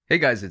Hey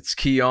guys, it's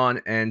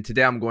Keon, and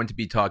today I'm going to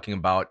be talking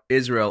about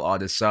Israel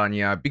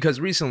Adesanya because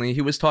recently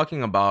he was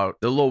talking about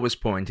the lowest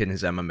point in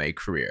his MMA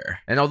career.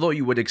 And although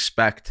you would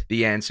expect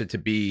the answer to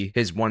be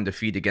his one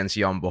defeat against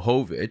Jan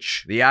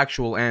Blachowicz, the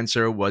actual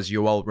answer was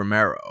Yoel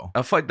Romero,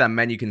 a fight that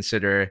many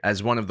consider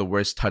as one of the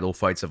worst title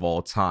fights of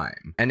all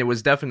time. And it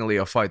was definitely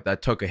a fight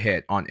that took a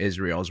hit on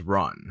Israel's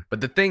run. But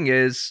the thing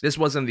is, this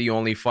wasn't the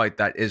only fight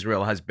that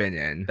Israel has been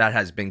in that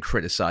has been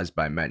criticized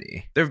by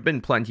many. There have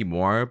been plenty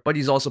more, but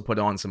he's also put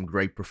on some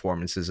great performances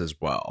as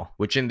well,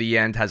 which in the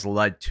end has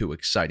led to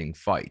exciting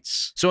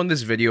fights. So in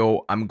this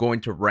video, I'm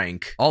going to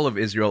rank all of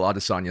Israel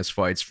Adesanya's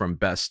fights from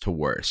best to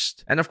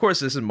worst. And of course,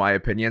 this is my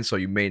opinion, so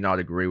you may not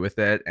agree with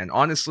it. And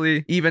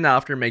honestly, even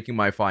after making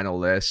my final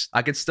list,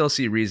 I could still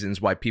see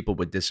reasons why people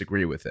would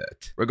disagree with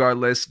it.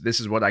 Regardless, this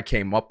is what I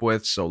came up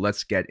with, so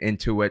let's get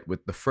into it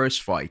with the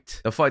first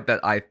fight. The fight that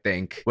I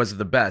think was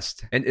the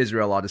best in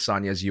Israel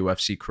Adesanya's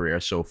UFC career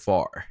so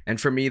far. And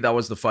for me, that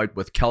was the fight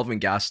with Kelvin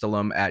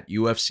Gastelum at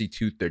UFC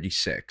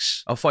 236.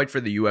 A fight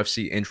for the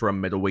UFC Interim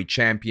Middleweight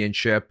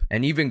Championship,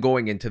 and even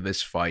going into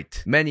this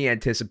fight, many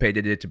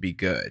anticipated it to be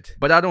good.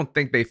 But I don't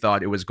think they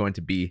thought it was going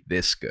to be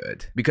this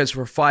good. Because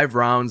for 5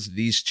 rounds,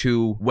 these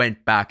two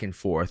went back and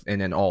forth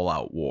in an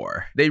all-out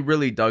war. They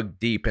really dug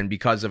deep, and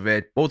because of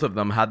it, both of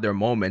them had their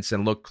moments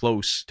and looked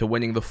close to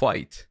winning the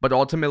fight. But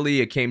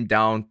ultimately, it came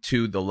down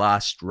to the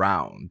last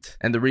round.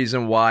 And the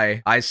reason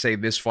why I say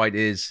this fight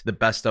is the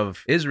best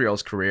of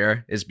Israel's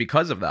career is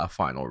because of that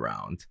final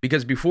round.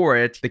 Because before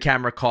it, the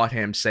camera caught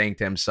him saying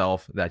to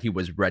himself that he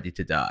was ready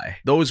to die.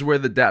 Those were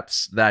the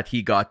depths that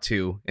he got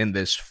to in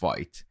this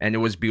fight, and it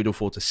was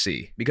beautiful to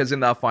see. Because in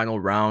that final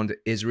round,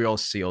 Israel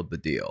sealed the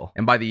deal.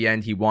 And by the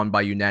end, he won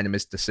by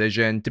unanimous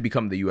decision to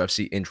become the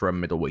UFC Interim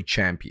Middleweight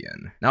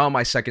Champion. Now on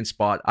my second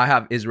spot, I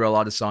have Israel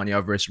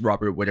Adesanya versus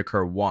Robert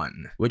Whittaker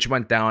 1, which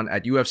went down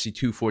at UFC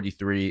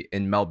 243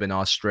 in Melbourne,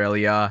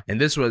 Australia.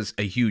 And this was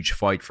a huge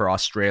fight for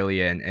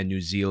Australian and New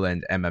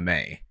Zealand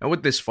MMA. And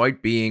with this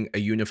fight being a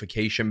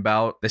unification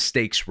bout, the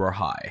stakes were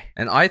high.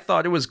 And I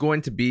thought it was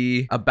going to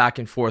be a back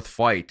and forth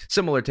fight,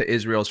 similar to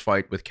Israel's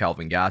fight with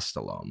Kelvin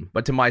Gastelum.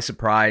 But to my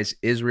surprise,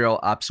 Israel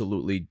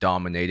absolutely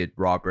dominated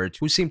Robert,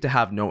 who seemed to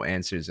have no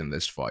answers in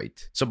this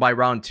fight. So by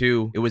round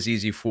 2, it was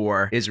easy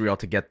for Israel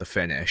to get the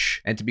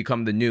finish and to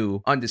become the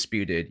new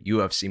undisputed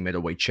UFC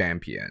middleweight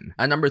champion.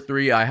 At number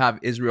 3, I have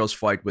Israel's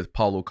fight with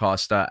Paulo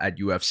Costa at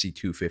UFC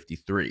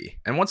 253.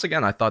 And once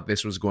again, I thought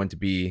this was going to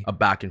be a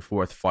back and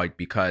forth fight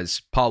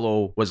because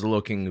Paulo was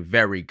looking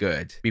very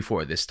good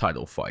before this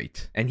title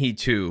fight. And he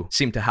too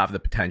seemed to have the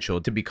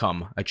potential to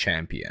become a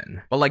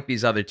champion. But like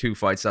these other 2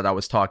 fights that I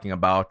was talking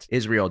about,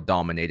 Israel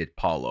dominated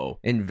Paulo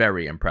in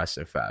very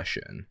impressive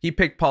fashion. He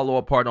picked Paulo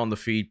apart on the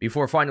feet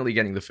before finally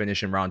getting the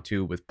finish in round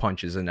 2 with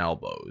punches and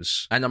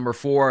elbows. At number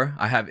 4,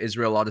 I have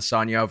Israel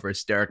Adesanya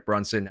versus Derek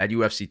Brunson at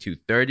UFC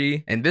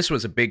 230. And this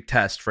was a big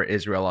test for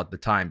Israel at the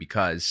time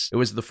because it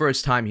was the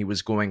first time he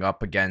was going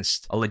up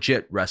against a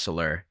legit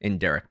wrestler in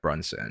Derek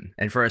Brunson.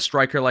 And for a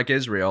striker like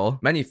Israel,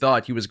 many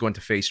thought he was going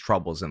to face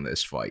troubles in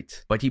this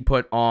fight. But he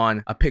put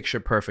on a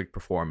picture-perfect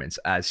performance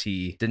as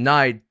he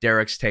denied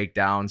Derek's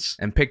takedowns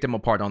and picked him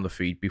apart on the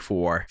feet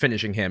before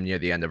finishing him near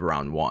the end of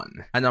round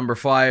 1. At number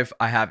 5,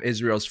 I have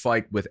Israel's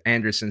fight with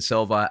Anderson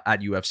Silva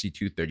at UFC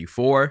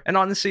 234. And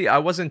honestly, I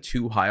wasn't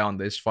too high on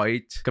this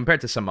fight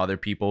compared to some other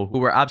people who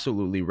were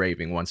absolutely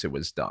raving once it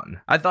was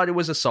done. I thought it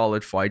was a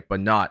solid fight, but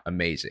not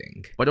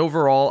amazing. But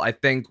overall, I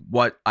think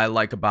what I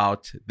like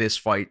about this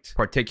fight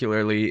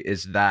particularly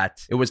is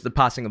that it was the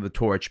passing of the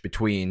torch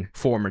between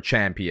former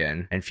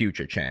champion and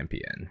future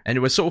champion. And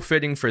it was so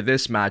fitting for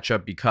this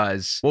matchup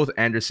because both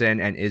Anderson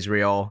and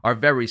Israel are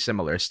very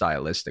similar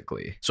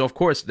stylistically. So of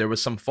course, there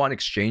was some fun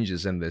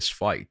exchanges in this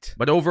fight.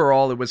 But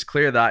overall, it was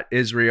clear that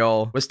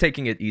Israel was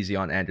taking it easy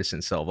on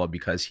Anderson Silva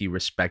because he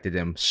respected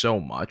him so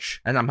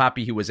much. And I'm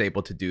happy he was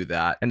able to do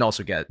that and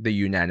also get the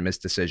unanimous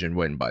decision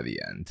win by the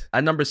end.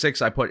 At number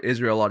 6, I put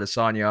Israel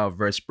Adesanya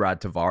versus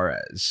Brad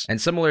Tavares. And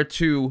similar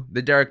to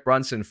the Derek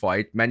Brunson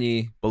fight,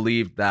 many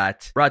believed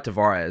that Brad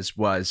Tavares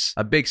was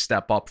a big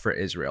step up for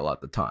Israel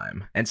at the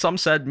time. And some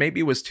said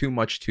maybe it was too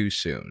much too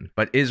soon.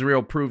 But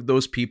Israel proved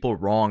those people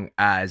wrong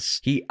as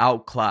he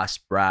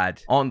outclassed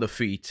Brad on the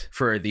feet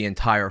for the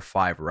entire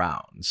 5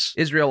 rounds.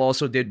 Israel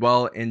also did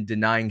well in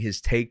denying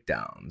his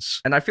takedowns.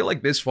 And I feel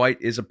like this fight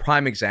is a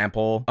prime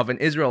example of an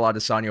Israel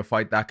Adesanya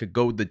fight that could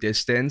go the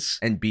distance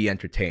and be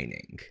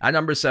entertaining. At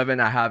number 7,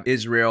 I have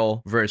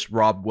Israel versus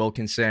Rob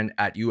Wilkinson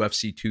at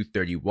UFC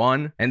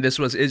 231. And this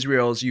was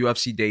Israel's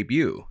UFC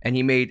debut. And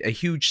he made a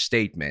huge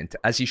statement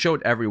as he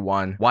showed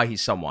everyone why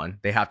he's someone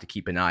they have to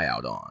keep an eye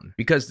out on.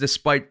 Because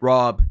despite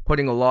Rob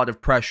putting a lot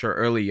of pressure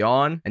early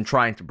on and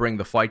trying to bring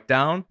the fight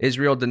down,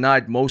 Israel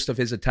denied most of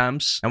his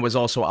attempts and was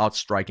also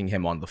outstriking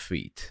him on the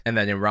feet. And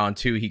then in round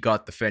 2, he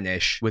got the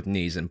finish with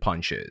knees and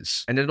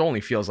punches. And it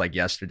only feels like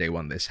yesterday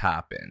when this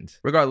happened.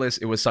 Regardless,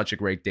 it was such a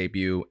great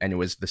debut and it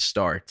was the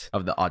start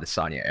of the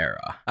Adesanya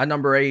era. At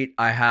number 8,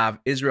 I have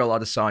Israel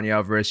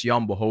Adesanya versus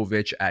Jan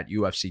Blachowicz at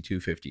UFC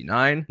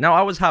 259. Now,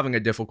 I was having a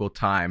difficult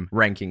time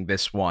ranking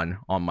this one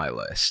on my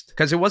list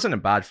because it wasn't a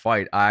bad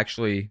fight, I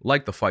actually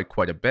liked the fight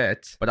quite a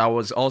bit, but I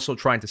was also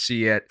trying to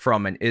see it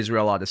from an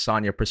Israel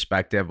Adesanya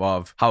perspective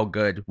of how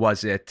good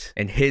was it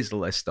in his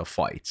list of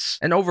fights.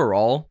 And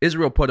overall,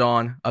 Israel put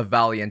on a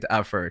valiant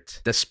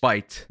effort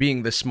despite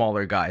being the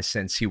smaller guy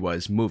since he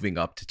was moving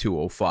up to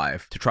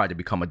 205 to try to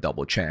become a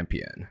double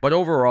champion. But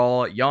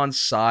overall,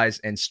 Jan's size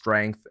and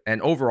strength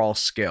and overall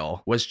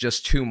skill was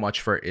just too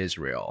much for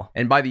Israel.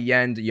 And by the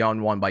end,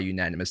 Jan won by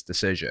unanimous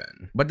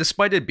decision. But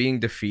despite it being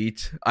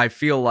defeat, I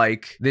feel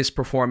like this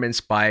performance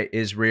by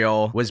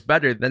Israel was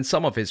better than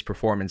some of his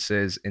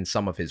performances in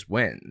some of his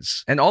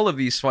wins. And all of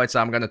these fights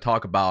I'm going to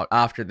talk about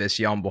after this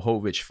Jan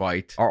Blachowicz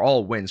fight are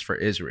all wins for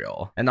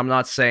Israel. And I'm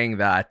not saying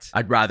that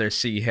I'd rather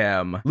see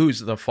him lose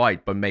the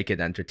fight but make it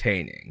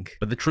entertaining.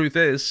 But the truth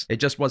is, it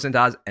just wasn't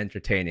as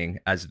entertaining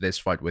as this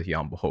fight with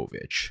Jan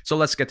Blachowicz. So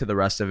let's get to the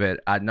rest of it.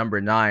 At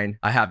number 9,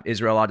 I have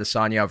Israel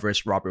Adesanya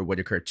versus Robert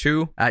Whittaker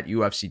 2 at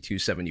UFC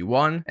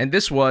 271. And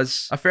this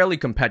was a fairly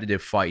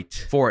competitive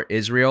fight for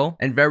Israel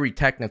and very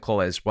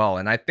technical as well.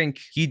 And I think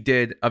he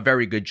did a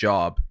very good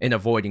job in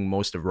avoiding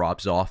most of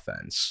Rob's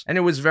offense. And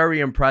it was very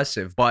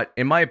impressive, but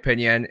in my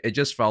opinion, it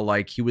just felt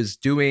like he was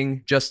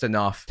doing just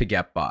enough to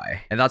get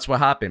by. And that's what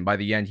happened. By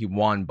the end, he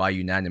won by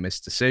unanimous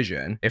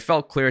decision. It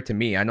felt clear to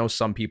me. I know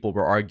some people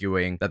were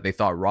arguing that they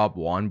thought Rob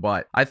won,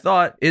 but I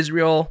thought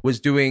Israel was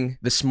doing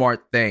the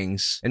smart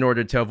things in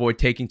order to avoid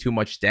taking too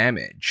much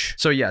damage.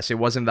 So yes, it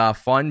wasn't that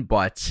fun,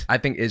 but I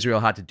think Israel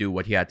had to do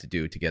what he had to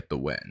do to get the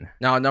win.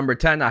 Now at number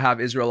 10, I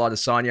have Israel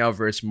Adesanya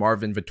versus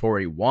Marvin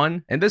Vettori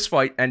 1. And this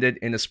fight ended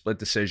in a split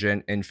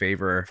decision in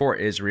favor for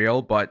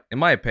Israel, but in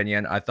my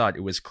opinion, I thought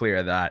it was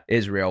clear that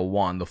Israel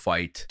won the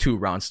fight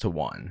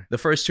 2-1. The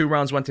first 2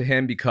 rounds went to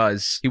him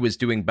because he was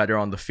doing better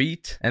on the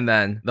feet, and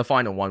then the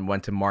final one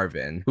went to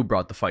Marvin, who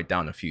brought the fight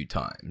down a few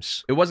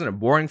times. It wasn't a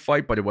boring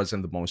fight, but it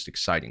wasn't the most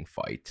exciting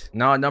fight.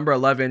 Now at number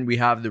 11, we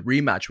have the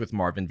rematch with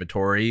Marvin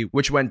Vettori,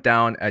 which went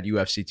down at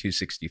UFC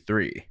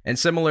 263. And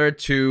similar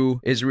to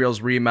Israel's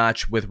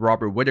rematch with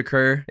Robert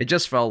Whittaker, it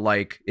just felt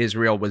like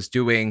Israel was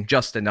doing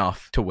just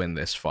enough to win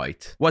this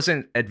fight.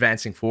 Wasn't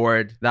advancing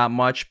forward that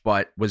much,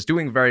 but was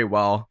doing very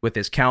well with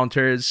his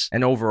counters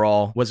and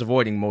overall was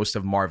avoiding most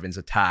of Marvin's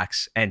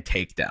attacks and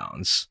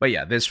takedowns. But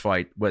yeah, this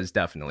fight was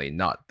definitely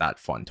not that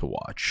fun to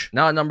watch.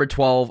 Now at number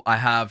 12, I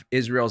have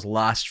Israel's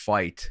last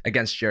fight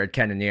against Jared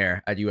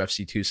Cannonier at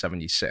UFC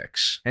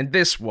 276. And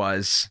this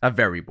was a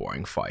very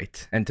boring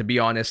fight. And to be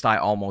honest, I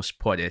almost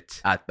put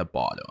it at the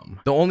bottom.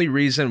 The only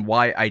reason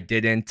why I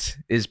didn't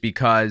is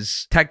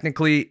because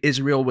technically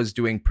Israel was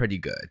doing pretty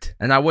good.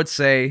 And I would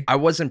say I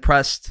was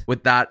impressed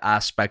with that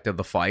aspect of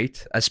the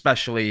fight,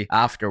 especially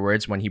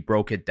afterwards when he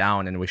broke it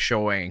down and was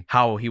showing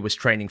how he was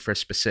training for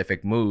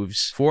specific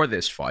moves for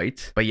this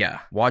fight. But yeah,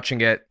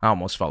 watching it, I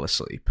almost fell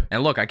asleep.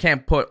 And look, I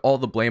can't put all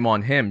the blame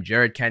on him.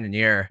 Jared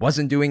Cannonier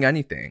wasn't doing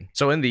anything.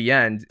 So in the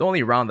end, the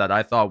only round that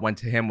I thought went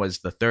to him was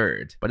the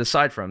third. But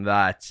aside from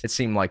that, it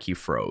seemed like he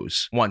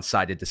froze.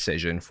 One-sided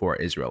decision for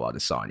Israel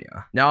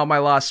Adesanya. Now, my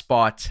last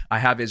spot, I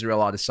have Israel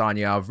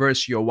Adesanya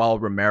versus Yoel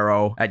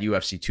Romero at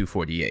UFC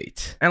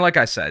 248. And like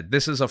I said,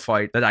 this is a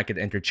fight that I could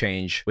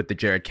interchange with the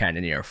Jared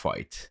Cannonier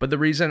fight. But the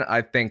reason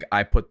I think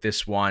I put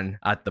this one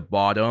at the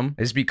bottom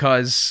is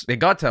because it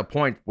got to a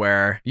point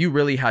where you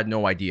really had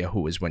no idea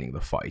who was winning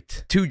the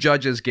fight. 2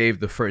 judges gave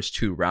the first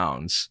 2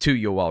 rounds to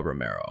Yoel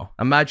Romero.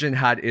 Imagine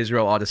had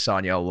Israel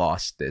Adesanya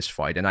lost this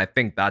fight, and I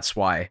think that's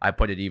why I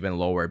put it even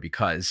lower,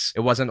 because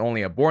it wasn't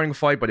only a boring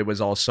fight, but it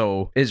was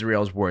also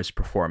Israel's worst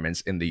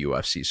performance in the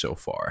UFC so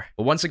far.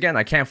 But once again,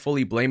 I can't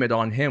fully blame it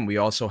on him. We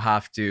also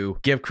have to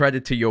give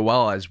credit to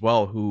Yoel as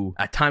well, who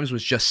at times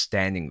was just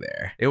standing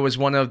there. It was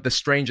one of the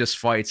strangest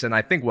fights, and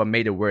I think what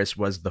made it worse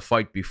was the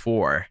fight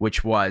before,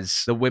 which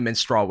was the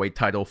women's strawweight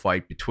title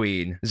fight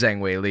between Zhang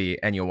Weili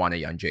and Joanna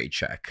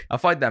Jędrzejczyk. A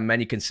fight that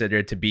many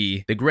consider to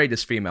be the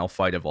greatest female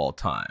fight of all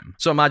time.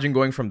 So imagine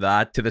going from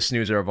that to the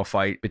snoozer of a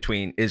fight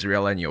between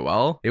Israel and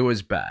Yoel. It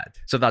was bad.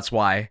 So that's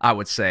why I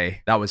would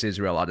say that was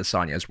Israel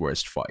Adesanya's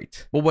worst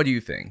fight. But what do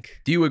you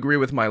think? Do you agree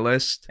with my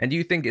list? And do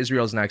you think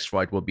Israel's next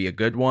fight will be a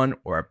good one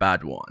or a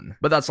bad one?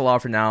 But that's a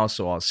lot for now,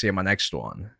 so I'll see you in my next one.